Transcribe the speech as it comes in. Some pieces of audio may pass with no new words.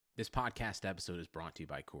This podcast episode is brought to you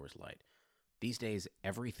by Coors Light. These days,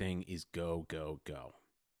 everything is go, go, go.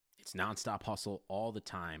 It's nonstop hustle all the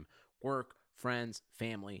time. Work, friends,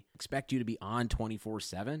 family expect you to be on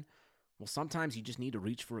 24/7. Well, sometimes you just need to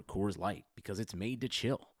reach for a Coors Light because it's made to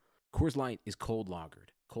chill. Coors Light is cold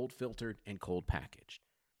lagered, cold filtered, and cold packaged.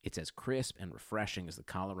 It's as crisp and refreshing as the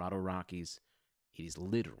Colorado Rockies. It is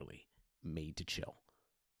literally made to chill.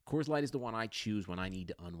 Coors Light is the one I choose when I need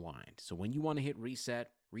to unwind. So when you want to hit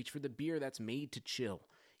reset, reach for the beer that's made to chill.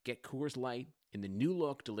 Get Coors Light in the new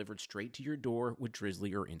look delivered straight to your door with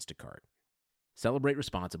Drizzly or Instacart. Celebrate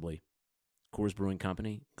responsibly. Coors Brewing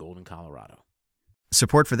Company, Golden, Colorado.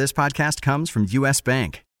 Support for this podcast comes from U.S.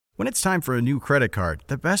 Bank. When it's time for a new credit card,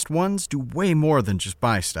 the best ones do way more than just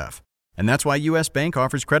buy stuff. And that's why U.S. Bank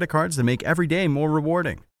offers credit cards that make every day more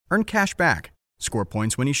rewarding. Earn cash back, score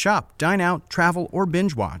points when you shop, dine out, travel, or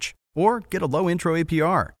binge watch, or get a low intro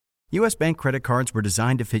APR. U.S. Bank credit cards were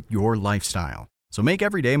designed to fit your lifestyle. So make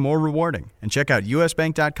every day more rewarding and check out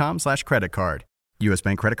usbank.com/credit card. U.S.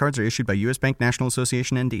 Bank credit cards are issued by U.S. Bank National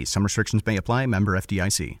Association ND. Some restrictions may apply. Member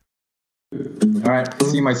FDIC. All right.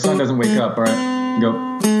 See, my son doesn't wake up. All right.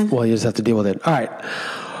 Go. Well, you just have to deal with it. All right.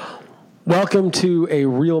 Welcome to a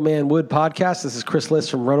Real Man Wood podcast. This is Chris Liss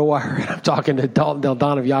from RotoWire. I'm talking to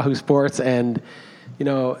Dalton of Yahoo Sports. And, you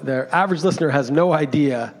know, the average listener has no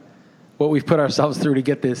idea what we've put ourselves through to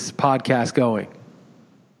get this podcast going.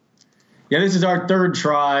 Yeah, this is our third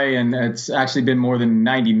try, and it's actually been more than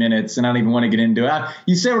 90 minutes, and I don't even want to get into it.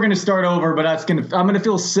 You say we're going to start over, but I'm going to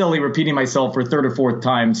feel silly repeating myself for a third or fourth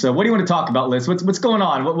time. So what do you want to talk about, Liz? What's going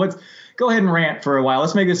on? Go ahead and rant for a while.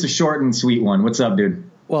 Let's make this a short and sweet one. What's up, dude?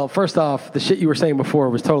 Well, first off, the shit you were saying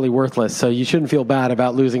before was totally worthless, so you shouldn't feel bad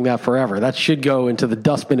about losing that forever. That should go into the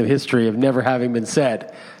dustbin of history of never having been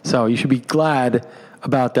said. So you should be glad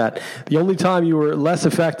about that. The only time you were less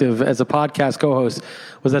effective as a podcast co-host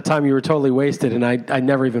was that time you were totally wasted, and I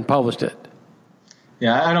never even published it.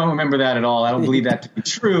 Yeah, I don't remember that at all. I don't believe that to be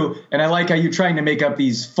true. And I like how you're trying to make up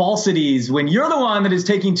these falsities when you're the one that is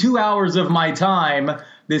taking 2 hours of my time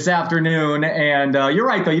this afternoon. And you're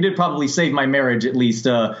right, though. You did probably save my marriage, at least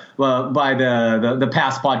by the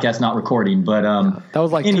past podcast not recording. But that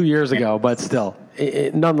was like 2 years ago. But still,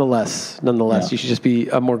 nonetheless, yeah. You should just be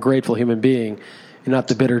a more grateful human being and not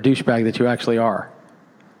the bitter douchebag that you actually are.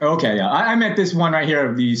 Okay, yeah. I meant this one right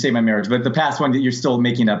here, you say my marriage, but the past one that you're still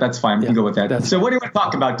making up, that's fine. We can go with that. So what do you want to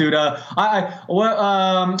talk about, dude?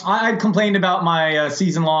 I complained about my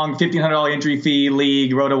season-long $1,500 entry fee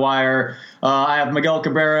league, RotoWire. I have Miguel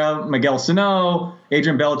Cabrera, Miguel Sano,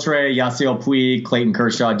 Adrian Beltre, Yasiel Puig, Clayton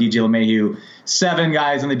Kershaw, DJ LeMahieu. 7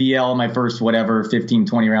 guys on the DL, my first 15,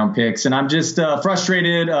 20-round picks. And I'm just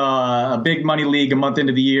frustrated. A big money league a month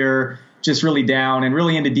into the year, just really down and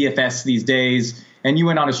really into DFS these days. And you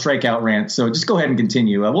went on a strikeout rant, so just go ahead and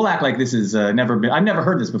continue. We'll act like this is I've never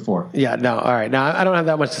heard this before. Yeah, no, all right. Now, I don't have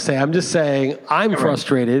that much to say. I'm just saying I'm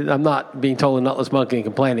frustrated. I'm not being told a nutless monkey and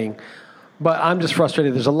complaining, but I'm just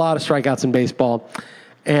frustrated. There's a lot of strikeouts in baseball,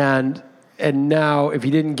 and now if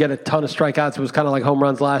you didn't get a ton of strikeouts, it was kind of like home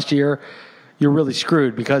runs last year, you're really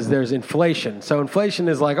screwed because there's inflation. So inflation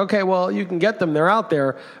is like, okay, well, you can get them. They're out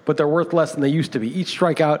there, but they're worth less than they used to be. Each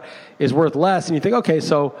strikeout is worth less, and you think, okay,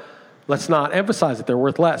 so let's not emphasize that they're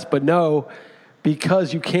worth less. But no,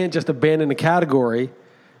 because you can't just abandon a category,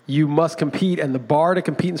 you must compete. And the bar to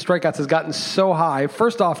compete in strikeouts has gotten so high.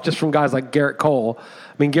 First off, just from guys like Garrett Cole. I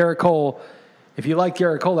mean, Garrett Cole, if you like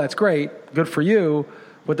Garrett Cole, that's great. Good for you.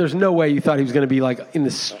 But there's no way you thought he was going to be like in the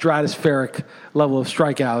stratospheric level of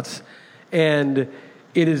strikeouts. And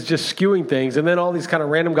it is just skewing things. And then all these kind of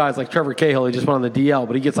random guys like Trevor Cahill, he just went on the DL,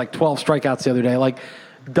 but he gets like 12 strikeouts the other day. Like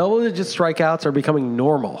double-digit strikeouts are becoming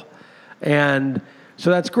normal. And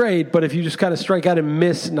so that's great, but if you just kind of strike out and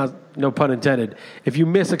miss, no pun intended, if you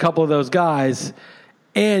miss a couple of those guys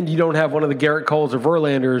and you don't have one of the Garrett Coles or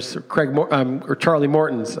Verlanders or or Charlie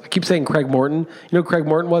Mortons, I keep saying Craig Morton. You know who Craig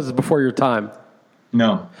Morton was before your time?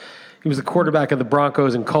 No. He was the quarterback of the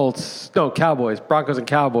Broncos and Broncos and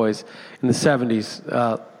Cowboys in the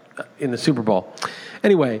 70s in the Super Bowl.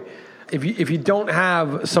 Anyway, if you don't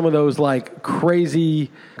have some of those like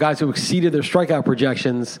crazy guys who exceeded their strikeout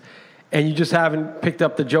projections, and you just haven't picked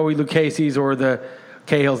up the Joey Lucchese's or the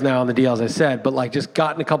Cahills now on the DL, as I said, but like just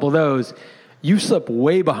gotten a couple of those, you slip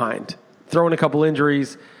way behind, throwing a couple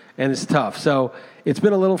injuries, and it's tough. So it's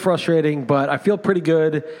been a little frustrating, but I feel pretty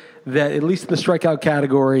good that at least in the strikeout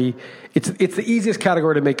category, it's the easiest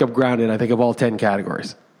category to make up ground in, I think, of all 10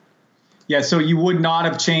 categories. Yeah, so you would not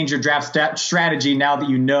have changed your draft strategy now that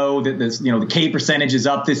you know that the K percentage is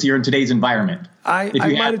up this year in today's environment. I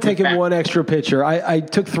might have taken one extra pitcher. I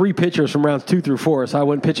took 3 pitchers from rounds 2 through 4, so I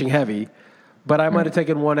went pitching heavy. but I might have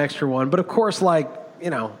taken one extra one. But of course,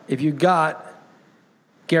 if you got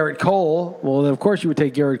Garrett Cole, well, then of course you would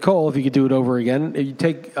take Garrett Cole if you could do it over again. If you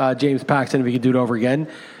take James Paxton if you could do it over again.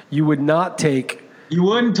 You would not take... You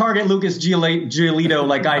wouldn't target Lucas Giolito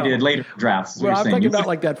like I did later in drafts. Well, I'm talking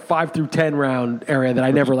about that 5 through 10 round area that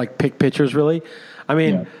I never pick pitchers really. I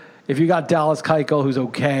mean, if you got Dallas Keuchel, who's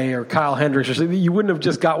okay, or Kyle Hendricks or something, you wouldn't have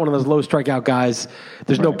just got one of those low strikeout guys.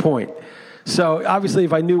 There's no point. So obviously,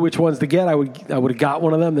 if I knew which ones to get, I would have got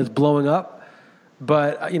one of them that's blowing up.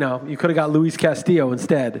 But you could have got Luis Castillo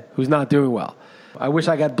instead, who's not doing well. I wish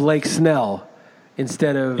I got Blake Snell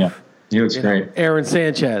instead of. Yeah. He looks great. Aaron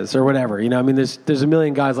Sanchez or whatever. There's a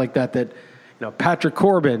million guys like that, Patrick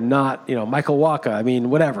Corbin, not, Michael Wacha.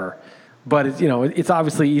 Whatever. But it's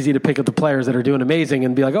obviously easy to pick up the players that are doing amazing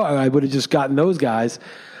and be like, oh, I would have just gotten those guys.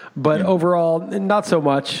 But overall, not so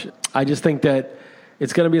much. I just think that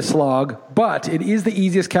it's going to be a slog. But it is the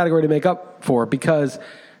easiest category to make up for because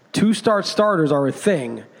 2-start starters are a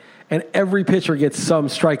thing, and every pitcher gets some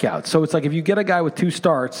strikeouts. So it's like if you get a guy with 2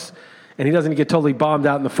 starts and he doesn't get totally bombed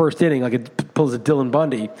out in the first inning like it pulls a Dylan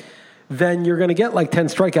Bundy, then you're going to get 10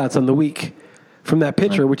 strikeouts on the week from that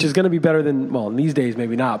pitcher, which is going to be better than, well, in these days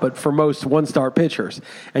maybe not, but for most 1-start pitchers.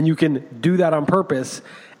 And you can do that on purpose.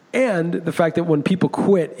 And the fact that when people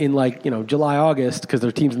quit in July, August, because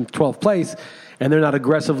their team's in 12th place and they're not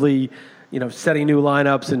aggressively, setting new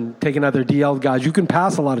lineups and taking out their DL guys, you can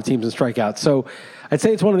pass a lot of teams in strikeouts. So I'd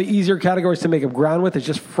say it's one of the easier categories to make up ground with. It's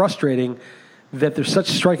just frustrating that there's such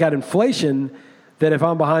strikeout inflation that if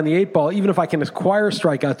I'm behind the 8 ball, even if I can acquire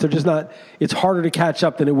strikeouts, they're just not, it's harder to catch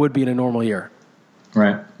up than it would be in a normal year.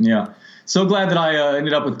 Right. Yeah. So glad that I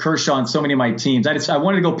ended up with Kershaw on so many of my teams. I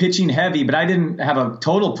wanted to go pitching heavy, but I didn't have a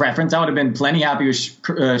total preference. I would have been plenty happy with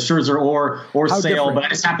Scherzer or Sale, but I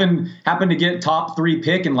just happened to get top 3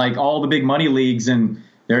 pick in all the big money leagues, and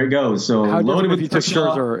there it goes. So how loaded if you took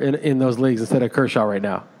Scherzer in those leagues instead of Kershaw right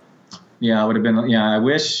now? Yeah, I would have been. Yeah, I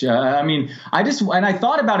wish. I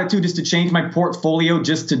thought about it too, just to change my portfolio,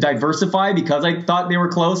 just to diversify, because I thought they were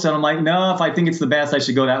close. And I'm like, no, if I think it's the best, I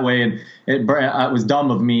should go that way. And it was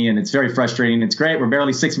dumb of me, and it's very frustrating. It's great. We're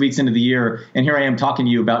barely 6 weeks into the year, and here I am talking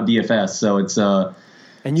to you about DFS. So it's.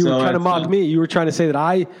 And you were trying to mock me. You were trying to say that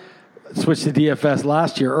I switched to DFS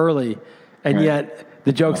last year early, and yet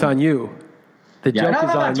the joke's on you. The joke is on you.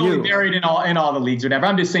 I'm not totally buried in all the leagues or whatever.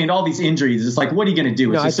 I'm just saying all these injuries. It's what are you going to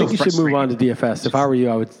do? I think you should move on to DFS. If I were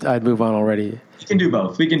you, I'd move on already. We can do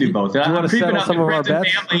both. Do you want to settle some of our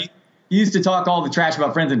bets? Family. You used to talk all the trash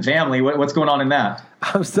about friends and family. What's going on in that?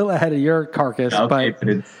 I'm still ahead of your carcass. Okay, but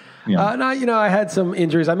it's, I had some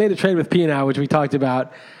injuries. I made a trade with P&L, which we talked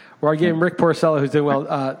about, where I gave him Rick Porcello, who's doing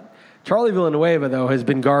well. Charlie Villanueva, though, has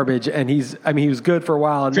been garbage, and he was good for a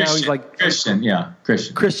while, and now he's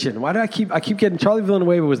Christian. Why do I keep getting Charlie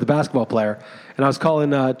Villanueva was the basketball player, and I was calling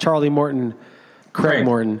Charlie Morton Craig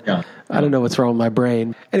Morton. Yeah. I don't know what's wrong with my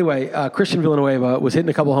brain. Anyway, Christian Villanueva was hitting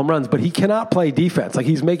a couple home runs, but he cannot play defense.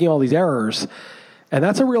 He's making all these errors, and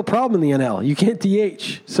that's a real problem in the NL. You can't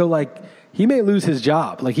DH, so he may lose his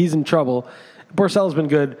job. He's in trouble. Porcello's been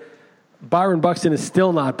good. Byron Buxton is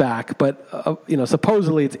still not back, but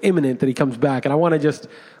supposedly it's imminent that he comes back, and I want to just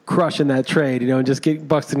crush in that trade, and just get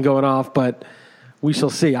Buxton going off, but we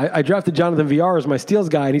shall see. I drafted Jonathan Villar as my steals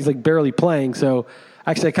guy, and he's barely playing, so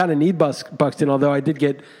actually I kind of need Buxton, although I did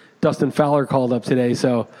get Dustin Fowler called up today,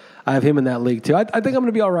 so I have him in that league too. I think I'm going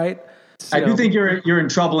to be all right. I do think you're in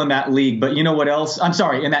trouble in that league, but you know what else? I'm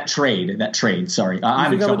sorry, in that trade. Sorry,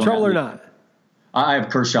 I'm in trouble or not? I have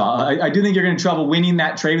Kershaw. I do think you're going to have trouble winning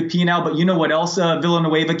that trade with P&L, but you know what else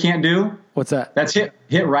Villanueva can't do? What's that? That's hit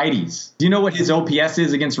righties. Do you know what his OPS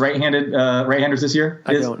is against right-handers this year?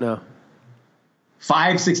 I don't know.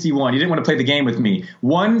 561. You didn't want to play the game with me.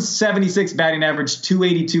 176 batting average,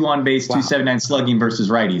 282 on base, 279 slugging versus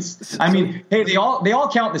righties. Hey, they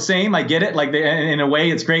all count the same. I get it. In a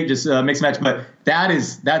way, it's great, just mix and match. But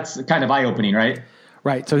that's kind of eye-opening, right?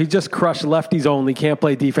 Right, so he just crushed lefties only, can't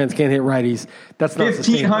play defense, can't hit righties. That's not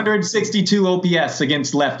 1,562 OPS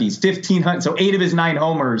against lefties. 1,500. So 8 of his 9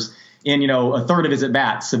 homers in a third of his at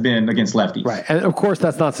bats have been against lefties. Right, and of course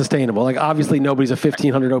that's not sustainable. Obviously nobody's a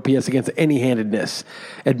 1,500 OPS against any-handedness.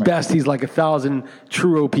 At best, he's 1,000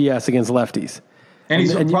 true OPS against lefties. And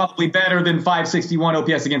he's probably better than 561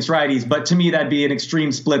 OPS against righties, but to me that'd be an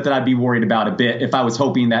extreme split that I'd be worried about a bit if I was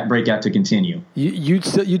hoping that breakout to continue. You'd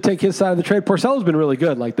take his side of the trade. Porcello's been really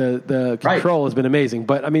good. The control has been amazing.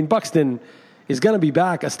 But, Buxton is going to be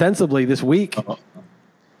back ostensibly this week.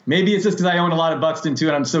 Maybe it's just because I own a lot of Buxton, too,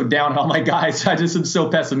 and I'm so down on all my guys. I just am so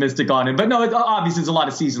pessimistic on him. But, no, obviously there's a lot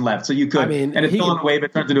of season left, so you could. And it's still in a wave,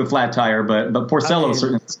 it turns into a flat tire. But Porcello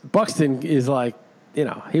certainly. Buxton is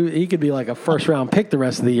he could be like a first round pick the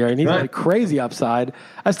rest of the year, and he's got a crazy upside.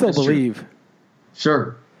 I still believe. True.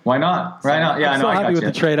 Sure. Why not? Why not? Yeah, I'm still happy with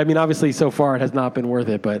the trade. I mean, obviously, so far it has not been worth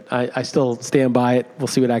it, but I still stand by it. We'll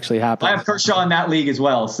see what actually happens. I have Kershaw in that league as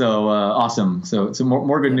well, so awesome. So it's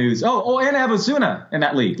more good news. Oh, and I have Ozuna in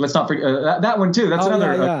that league. Let's not forget that one too. That's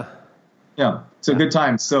another. Yeah. So good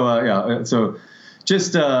times. So So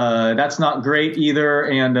just that's not great either.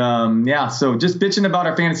 And so just bitching about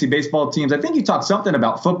our fantasy baseball teams. I think you talked something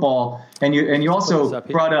about football, and you also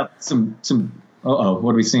brought up some.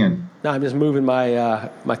 What are we seeing? No, I'm just moving my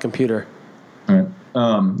my computer. All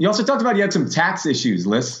right. You also talked about you had some tax issues,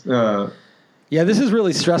 Liss. Yeah, this is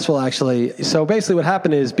really stressful, actually. So basically what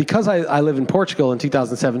happened is because I live in Portugal in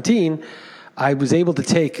 2017, I was able to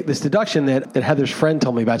take this deduction that Heather's friend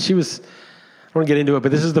told me about. I don't want to get into it,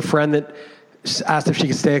 but this is the friend that asked if she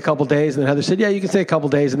could stay a couple days, and then Heather said, yeah, you can stay a couple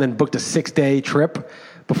days, and then booked a 6-day trip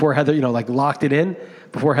before Heather, locked it in,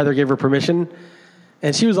 before Heather gave her permission.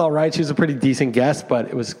 And she was all right. She was a pretty decent guest, but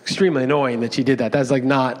it was extremely annoying that she did that.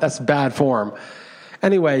 That's bad form.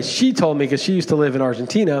 Anyway, she told me, because she used to live in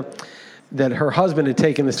Argentina, that her husband had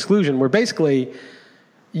taken this exclusion where basically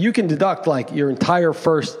you can deduct like your entire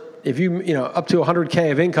first, if up to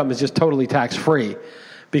 100K of income is just totally tax free.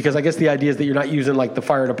 Because I guess the idea is that you're not using like the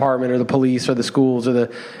fire department or the police or the schools or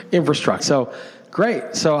the infrastructure. So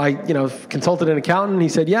great. So I, consulted an accountant, and he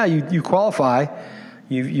said, yeah, you qualify.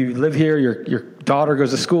 You live here, your daughter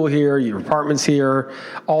goes to school here, your apartment's here,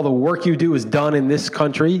 all the work you do is done in this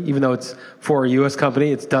country, even though it's for a U.S.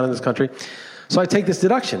 company, it's done in this country. So I take this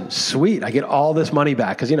deduction. Sweet, I get all this money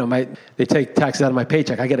back because, they take taxes out of my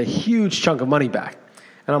paycheck. I get a huge chunk of money back.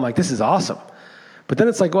 And I'm like, this is awesome. But then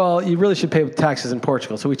it's like, well, you really should pay taxes in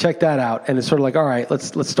Portugal. So we check that out, and it's sort of like, all right,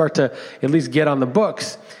 let's start to at least get on the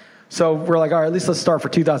books. So we're like, all right, at least let's start for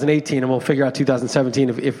 2018, and we'll figure out 2017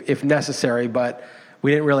 if necessary, but we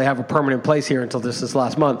didn't really have a permanent place here until this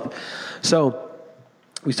last month. So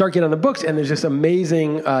we start getting on the books, and there's this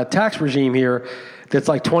amazing tax regime here that's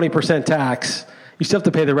like 20% tax. You still have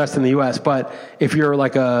to pay the rest in the U.S., but if you're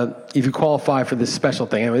if you qualify for this special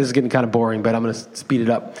thing, anyway, this is getting kind of boring, but I'm going to speed it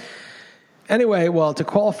up. Anyway, well, to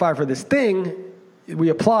qualify for this thing, we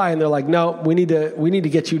apply, and they're like, no, we need to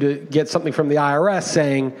get you to get something from the IRS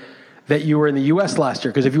saying that you were in the U.S. last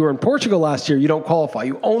year. Because if you were in Portugal last year, you don't qualify.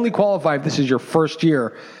 You only qualify if this is your first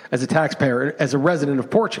year as a taxpayer, as a resident of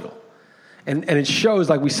Portugal. And it shows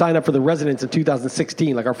like we signed up for the residence in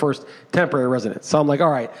 2016, like our first temporary residence. So I'm like, all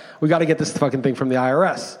right, we got to get this fucking thing from the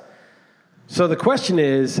IRS. So the question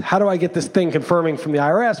is, how do I get this thing confirming from the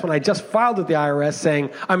IRS when I just filed with the IRS saying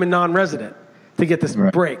I'm a non-resident to get this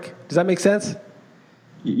break? Does that make sense?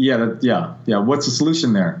 Yeah. What's the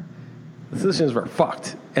solution there? The solution is we're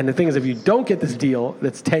fucked. And the thing is, if you don't get this deal,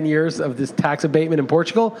 that's 10 years of this tax abatement in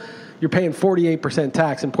Portugal, you're paying 48%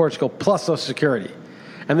 tax in Portugal plus Social Security.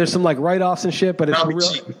 And there's some like write-offs and shit, but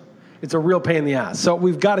it's a real pain in the ass. So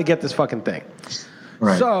we've got to get this fucking thing.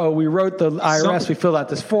 Right. So we wrote the IRS, we filled out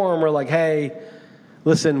this form. We're like, hey,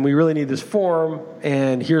 listen, we really need this form.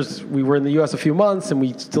 And we were in the U.S. a few months, and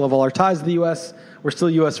we still have all our ties to the U.S. We're still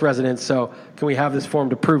U.S. residents, so can we have this form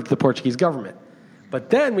to prove to the Portuguese government? But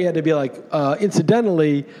then we had to be like,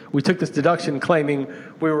 incidentally, we took this deduction claiming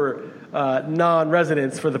we were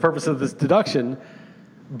non-residents for the purpose of this deduction,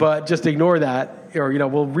 but just ignore that, or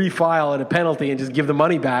we'll refile at a penalty and just give the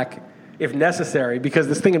money back if necessary, because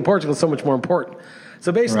this thing in Portugal is so much more important.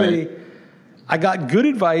 So basically, I got good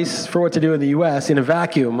advice for what to do in the U.S. in a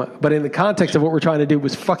vacuum, but in the context of what we're trying to do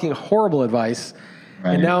was fucking horrible advice.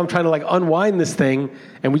 Right. And now I'm trying to like unwind this thing,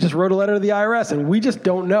 and we just wrote a letter to the IRS, and we just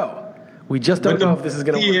don't know. We just don't know if this is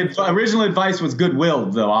going to work. The original advice was goodwill,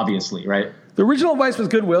 though, obviously, right? The original advice was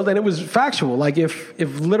goodwill, and it was factual. Like if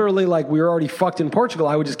literally like we were already fucked in Portugal,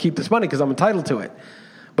 I would just keep this money because I'm entitled to it.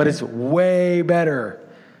 But it's way better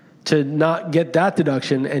to not get that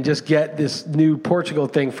deduction and just get this new Portugal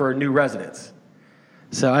thing for new residents.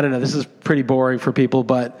 So I don't know. This is pretty boring for people,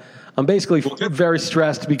 but I'm basically very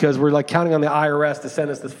stressed because we're like counting on the IRS to send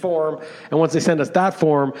us this form. And once they send us that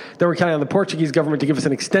form, then we're counting on the Portuguese government to give us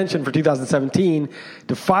an extension for 2017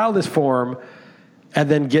 to file this form and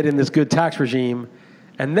then get in this good tax regime.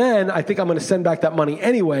 And then I think I'm going to send back that money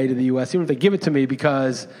anyway to the U.S., even if they give it to me,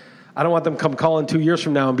 because I don't want them to come calling 2 years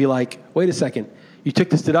from now and be like, wait a second, you took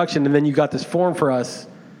this deduction and then you got this form for us.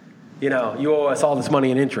 You owe us all this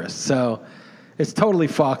money in interest. So it's totally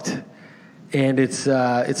fucked. And it's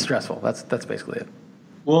stressful. That's basically it.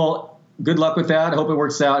 Well, good luck with that. I hope it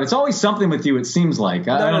works out. It's always something with you, it seems like.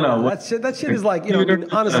 I don't know. That shit is like,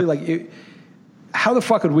 honestly, like, how the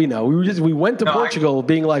fuck would we know? We went to Portugal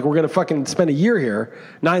being like, we're going to fucking spend a year here,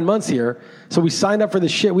 9 months here. So we signed up for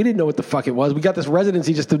this shit. We didn't know what the fuck it was. We got this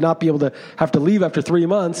residency just to not be able to have to leave after 3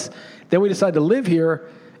 months. Then we decided to live here,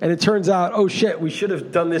 and it turns out, oh shit, we should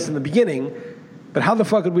have done this in the beginning. But how the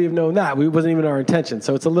fuck would we have known that? It wasn't even our intention.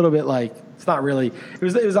 So it's a little bit like, it's not really, it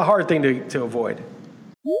was a hard thing to avoid.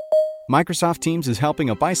 Microsoft Teams is helping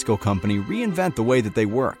a bicycle company reinvent the way that they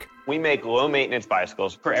work. We make low-maintenance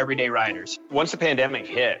bicycles for everyday riders. Once the pandemic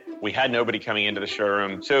hit, we had nobody coming into the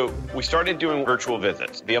showroom, so we started doing virtual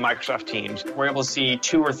visits via Microsoft Teams. We're able to see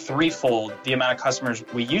 2 or 3-fold the amount of customers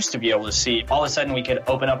we used to be able to see. All of a sudden, we could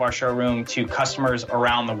open up our showroom to customers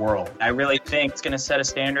around the world. I really think it's going to set a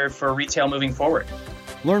standard for retail moving forward.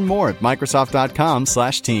 Learn more at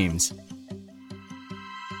Microsoft.com/Teams.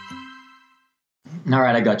 All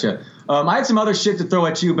right, I got you. I had some other shit to throw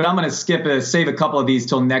at you, but I'm going to save a couple of these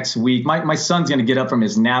till next week. My son's going to get up from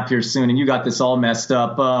his nap here soon, and you got this all messed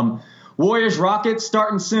up. Warriors Rockets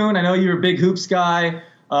starting soon. I know you're a big hoops guy.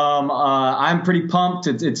 I'm pretty pumped.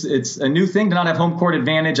 It's a new thing to not have home court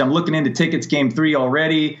advantage. I'm looking into tickets game 3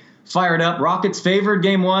 already. Fired up. Rockets favored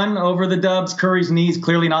game 1 over the Dubs. Curry's knees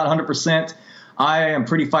clearly not 100%. I am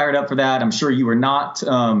pretty fired up for that. I'm sure you are not.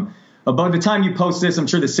 By the time you post this, I'm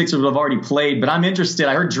sure the Sixers will have already played, but I'm interested.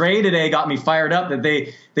 I heard Dre today got me fired up that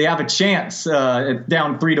they have a chance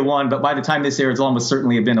down 3-1, but by the time this airs, almost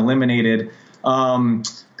certainly have been eliminated.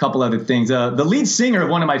 Couple other things. The lead singer of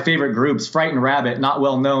one of my favorite groups, Frightened Rabbit, not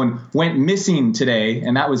well known, went missing today,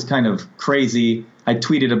 and that was kind of crazy. I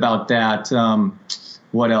tweeted about that.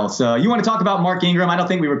 What else? You want to talk about Mark Ingram? I don't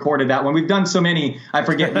think we recorded that one. We've done so many, I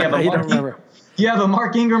forget. We have You have a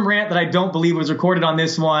Mark Ingram rant that I don't believe was recorded on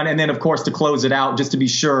this one. And then, of course, to close it out, just to be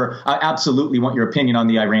sure, I absolutely want your opinion on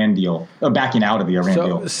the Iran deal, backing out of the Iran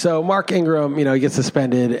deal. So Mark Ingram, he gets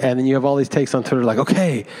suspended, and then you have all these takes on Twitter like,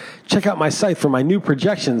 okay, check out my site for my new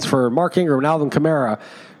projections for Mark Ingram and Alvin Kamara.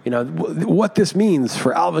 What this means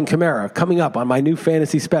for Alvin Kamara coming up on my new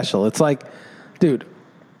fantasy special. It's like, dude,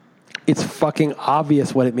 it's fucking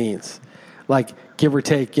obvious what it means. Like, give or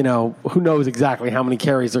take, who knows exactly how many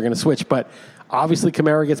carries they're going to switch, but obviously,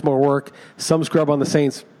 Kamara gets more work. Some scrub on the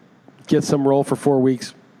Saints gets some role for 4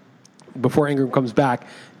 weeks before Ingram comes back.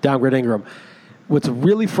 Downgrade Ingram. What's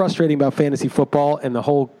really frustrating about fantasy football and the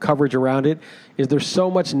whole coverage around it is there's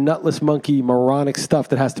so much nutless monkey moronic stuff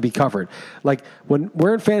that has to be covered. Like when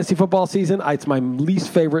we're in fantasy football season, it's my least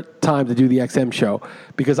favorite time to do the XM show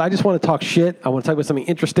because I just want to talk shit. I want to talk about something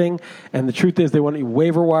interesting. And the truth is they want to do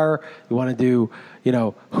waiver wire. They want to do,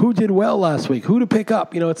 who did well last week, who to pick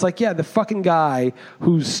up. It's like, yeah, the fucking guy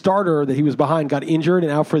whose starter that he was behind got injured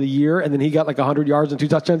and out for the year. And then he got like 100 yards and 2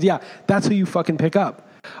 touchdowns. Yeah, that's who you fucking pick up.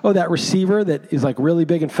 Oh, that receiver that is like really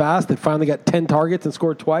big and fast that finally got 10 targets and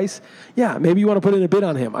scored twice. Yeah, maybe you want to put in a bid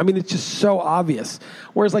on him. I mean, it's just so obvious.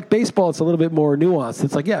 Whereas like baseball, it's a little bit more nuanced.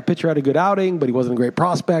 It's like, yeah, pitcher had a good outing, but he wasn't a great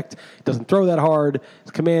prospect. He doesn't throw that hard.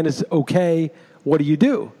 His command is okay. What do you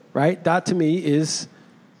do? Right? That to me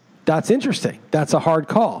that's interesting. That's a hard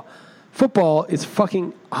call. Football is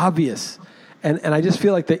fucking obvious. And I just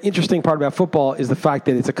feel like the interesting part about football is the fact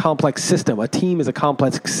that it's a complex system. A team is a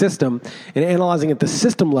complex system, and analyzing at the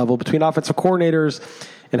system level between offensive coordinators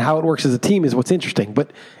and how it works as a team is what's interesting.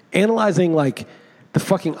 But analyzing like the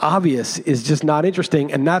fucking obvious is just not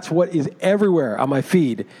interesting, and that's what is everywhere on my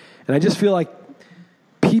feed. And I just feel like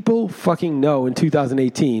people fucking know in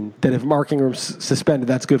 2018 that if Mark Ingram's suspended,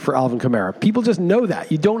 that's good for Alvin Kamara. People just know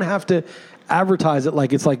that. You don't have to advertise it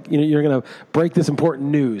like it's like you're going to break this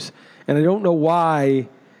important news. And I don't know why.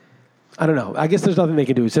 I don't know. I guess there's nothing they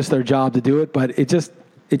can do. It's just their job to do it. But it just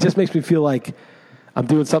makes me feel like I'm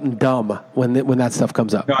doing something dumb when that stuff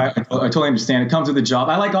comes up. No, I totally understand. It comes with the job.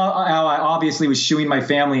 I like how I obviously was shooing my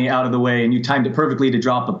family out of the way, and you timed it perfectly to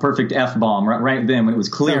drop a perfect F-bomb right then when it was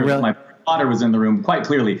clear that my daughter was in the room quite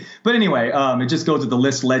clearly. But anyway, it just goes with the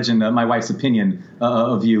Liss legend, my wife's opinion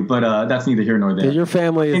of you. But that's neither here nor there. Your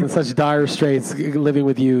family is in such dire straits living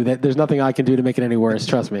with you that there's nothing I can do to make it any worse.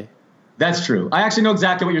 Trust me. That's true. I actually know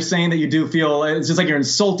exactly what you're saying, that you do feel it's just like you're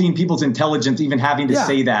insulting people's intelligence, even having to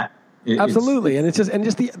say that. Absolutely. And it's just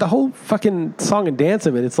the whole fucking song and dance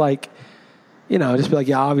of it. It's like, just be like,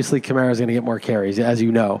 yeah, obviously Kamara's going to get more carries, as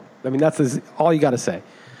you know. I mean, that's all you got to say.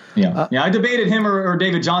 Yeah. I debated him or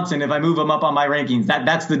David Johnson if I move him up on my rankings.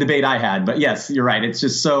 That's the debate I had. But yes, you're right. It's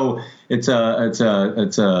just it's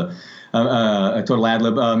a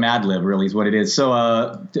total mad lib really is what it is.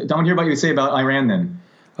 So don't hear about you say about Iran then.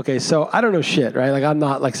 Okay, so I don't know shit, right? Like I'm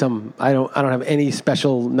not like I don't have any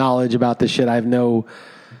special knowledge about this shit. I have no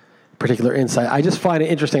particular insight. I just find it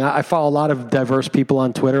interesting. I follow a lot of diverse people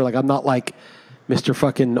on Twitter. Like I'm not like Mr.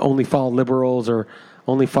 fucking only follow liberals or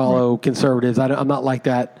only follow conservatives. I'm not like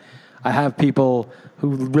that. I have people who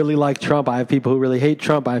really like Trump. I have people who really hate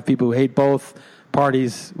Trump. I have people who hate both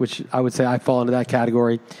parties, which I would say I fall into that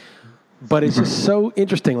category. But it's just so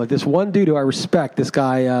interesting. Like this one dude who I respect, this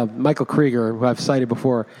guy, Michael Krieger, who I've cited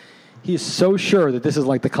before, he is so sure that this is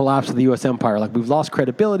like the collapse of the U.S. empire. Like we've lost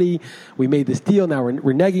credibility. We made this deal. Now we're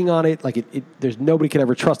reneging on it. Like there's nobody can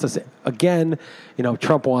ever trust us again. You know,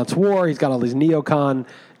 Trump wants war. He's got all these neocon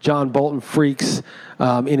John Bolton freaks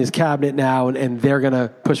in his cabinet now, and they're going to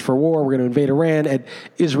push for war. We're going to invade Iran at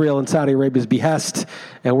Israel and Saudi Arabia's behest,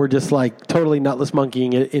 and we're just like totally nutless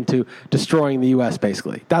monkeying it into destroying the U.S.,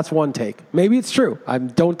 basically. That's one take. Maybe it's true. I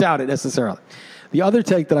don't doubt it necessarily. The other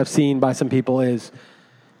take that I've seen by some people is,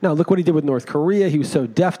 no, look what he did with North Korea. He was so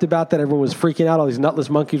deft about that. Everyone was freaking out. All these nutless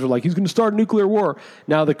monkeys were like, he's going to start a nuclear war.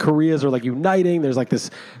 Now the Koreas are like uniting. There's like this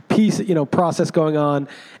peace, process going on.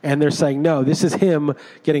 And they're saying, no, this is him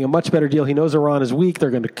getting a much better deal. He knows Iran is weak. They're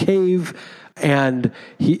going to cave. And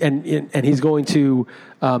he's going to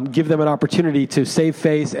give them an opportunity to save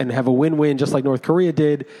face and have a win-win just like North Korea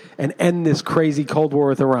did and end this crazy Cold War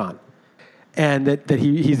with Iran. And that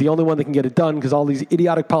he's the only one that can get it done because all these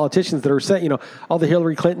idiotic politicians that are saying, all the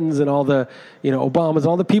Hillary Clintons and all the, Obamas,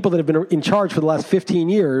 all the people that have been in charge for the last 15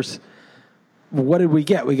 years, what did we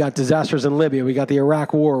get? We got disasters in Libya. We got the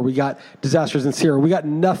Iraq War. We got disasters in Syria. We got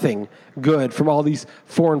nothing good from all these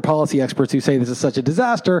foreign policy experts who say this is such a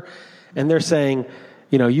disaster. And they're saying,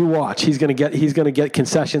 you watch, he's going to get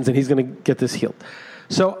concessions and he's going to get this healed.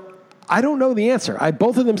 So I don't know the answer.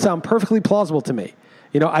 Both of them sound perfectly plausible to me.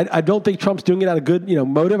 I don't think Trump's doing it out of good,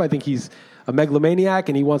 motive. I think he's a megalomaniac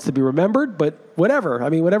and he wants to be remembered, but whatever. I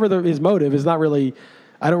mean, whatever his motive is not really,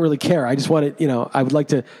 I don't really care. I just want it, I would like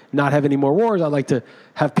to not have any more wars. I'd like to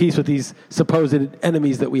have peace with these supposed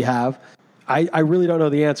enemies that we have. I really don't know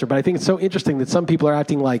the answer, but I think it's so interesting that some people are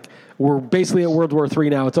acting like we're basically at World War III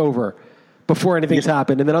now, it's over, before anything's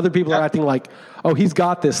happened. And then other people are acting like, oh, he's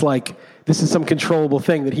got this, like, this is some controllable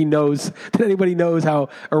thing that he knows, that anybody knows how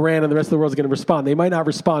Iran and the rest of the world is going to respond. They might not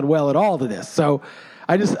respond well at all to this. So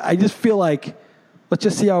I just feel like, let's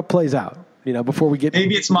just see how it plays out, before we get...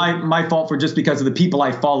 Maybe it's my fault for just because of the people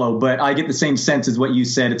I follow, but I get the same sense as what you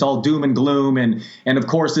said. It's all doom and gloom, and of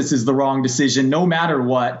course this is the wrong decision no matter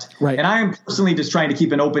what. Right. And I am personally just trying to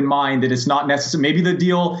keep an open mind that it's not necessary. Maybe the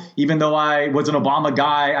deal, even though I was an Obama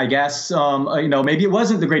guy, I guess, maybe it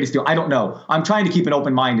wasn't the greatest deal. I don't know. I'm trying to keep an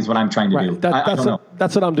open mind is what I'm trying to do. I don't know.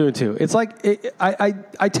 That's what I'm doing too. It's like,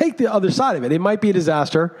 I take the other side of it. It might be a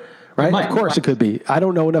disaster, right? Of course it could be. I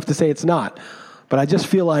don't know enough to say it's not. But I just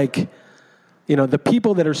feel like, the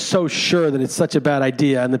people that are so sure that it's such a bad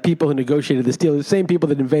idea and the people who negotiated this deal are the same people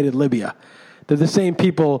that invaded Libya. They're the same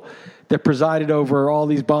people that presided over all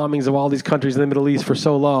these bombings of all these countries in the Middle East for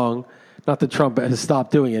so long. Not that Trump has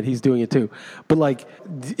stopped doing it. He's doing it too. But, like,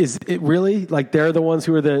 is it really? Like, they're the ones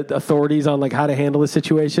who are the authorities on, like, how to handle this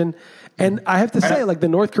situation? And I have to say, like, the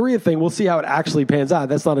North Korea thing, we'll see how it actually pans out.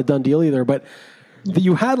 That's not a done deal either. But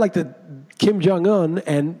you had, like, the Kim Jong-un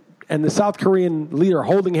and the South Korean leader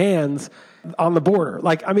holding hands on the border.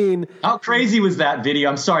 Like, I mean, how crazy was that video?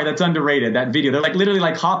 I'm sorry, that's underrated. That video, they're like literally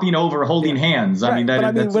like hopping over, holding hands. Right, I mean,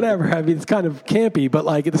 that's whatever. I mean, it's kind of campy, but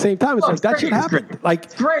like at the same time, it's like that should happen. Like,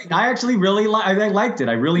 it's great. I actually really I liked it.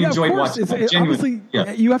 I really enjoyed watching it. Obviously,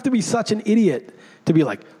 you have to be such an idiot to be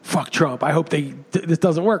like, fuck Trump. I hope this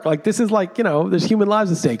doesn't work. Like, this is like, there's human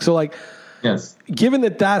lives at stake. So like, yes, given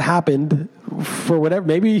that happened for whatever,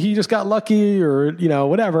 maybe he just got lucky or,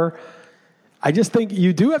 whatever. I just think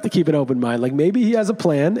you do have to keep an open mind. Like, maybe he has a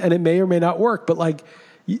plan and it may or may not work, but like,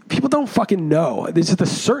 people don't fucking know. There's just a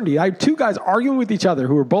certainty. I have two guys arguing with each other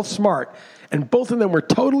who are both smart, and both of them were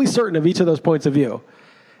totally certain of each of those points of view.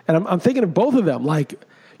 And I'm thinking of both of them, like,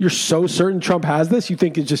 you're so certain Trump has this, you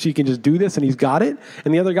think you can just do this and he's got it.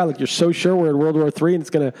 And the other guy, like, you're so sure we're in World War III and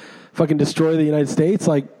it's going to fucking destroy the United States.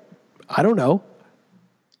 Like, I don't know.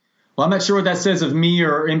 Well, I'm not sure what that says of me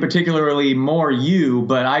or in particularly more you,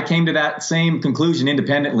 but I came to that same conclusion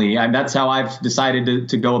independently. That's how I've decided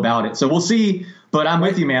to go about it. So we'll see, but I'm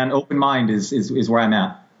with you, man. Open mind is where I'm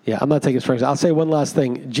at. Yeah, I'm not taking strings. I'll say one last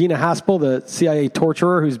thing. Gina Haspel, the CIA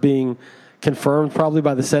torturer who's being confirmed probably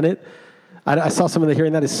by the Senate, I saw some of the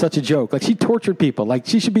hearing. That is such a joke. Like, she tortured people. Like,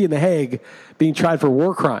 she should be in The Hague being tried for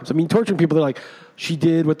war crimes. I mean, torturing people, they're like, she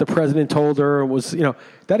did what the president told her. Was,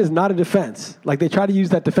 that is not a defense. Like, they try to use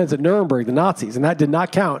that defense at Nuremberg, the Nazis, and that did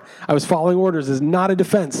not count. I was following orders is not a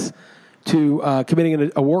defense to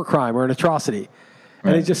committing a war crime or an atrocity.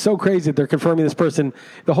 Right. And it's just so crazy that they're confirming this person.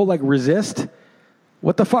 The whole, like, resist.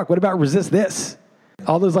 What the fuck? What about resist this?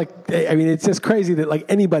 All those, like, I mean, it's just crazy that, like,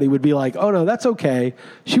 anybody would be like, oh, no, that's okay.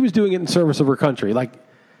 She was doing it in service of her country. Like,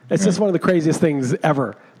 It's just one of the craziest things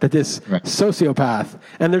ever that this sociopath,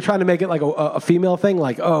 and they're trying to make it like a female thing.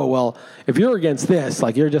 Like, oh, well, if you're against this,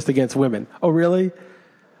 like you're just against women. Oh, really?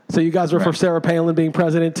 So you guys were for Sarah Palin being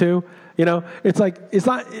president too? You know, it's like, it's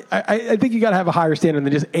not, I think you got to have a higher standard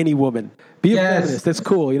than just any woman. Be a feminist. That's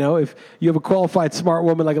cool. You know, if you have a qualified, smart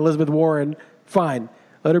woman like Elizabeth Warren, fine.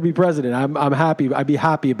 Let her be president. I'm happy. I'd be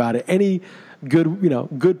happy about it. Any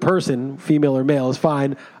good person, female or male, is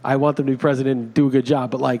fine. I want them to be president and do a good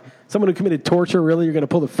job. But like someone who committed torture, really, you're going to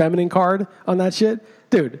pull the feminine card on that shit?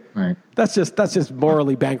 Dude, that's just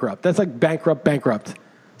morally bankrupt. That's like bankrupt.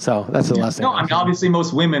 So that's the last thing. No, I mean, obviously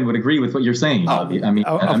most women would agree with what you're saying. Of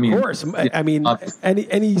course. I mean,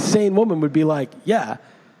 any sane woman would be like, yeah,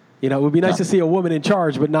 it would be nice to see a woman in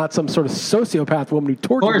charge, but not some sort of sociopath woman who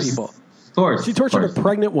tortures people. Of course. She tortured a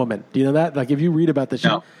pregnant woman. Do you know that? Like, if you read about this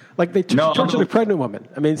shit, like they tortured a pregnant woman.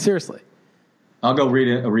 I mean, seriously. I'll go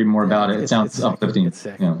read more about it. It sounds uplifting. It's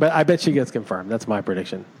sick. Yeah. But I bet she gets confirmed. That's my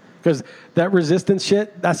prediction. Because that resistance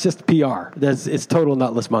shit, that's just PR. It's total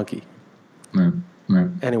nutless monkey. Right.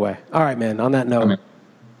 Anyway, all right, man. On that note,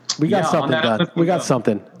 we got something done. We got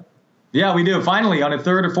something. Yeah, we do. Finally, on a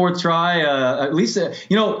third or fourth try, at least,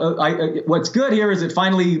 what's good here is it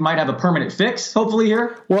finally might have a permanent fix, hopefully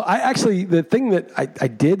here. Well, the thing that I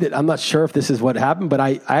did that I'm not sure if this is what happened, but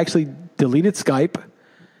I actually deleted Skype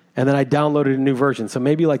and then I downloaded a new version. So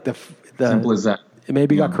maybe like the simple as that. It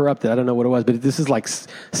maybe got corrupted. I don't know what it was, but this is like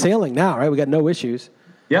sailing now, right? We got no issues.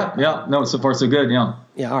 Yeah. No, so far so good. Yeah.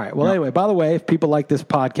 Yeah. All right. Well, anyway, by the way, if people like this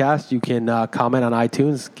podcast, you can comment on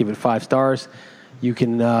iTunes, give it 5 stars. You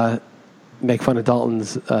can make fun of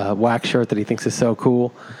Dalton's wax shirt that he thinks is so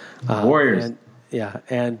cool. Warriors.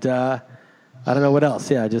 And I don't know what else.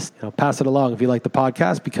 Yeah, just pass it along if you like the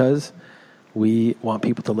podcast because we want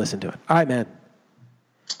people to listen to it. All right, man.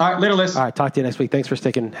 All right, later, Liss. All right, talk to you next week. Thanks for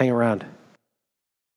hanging around.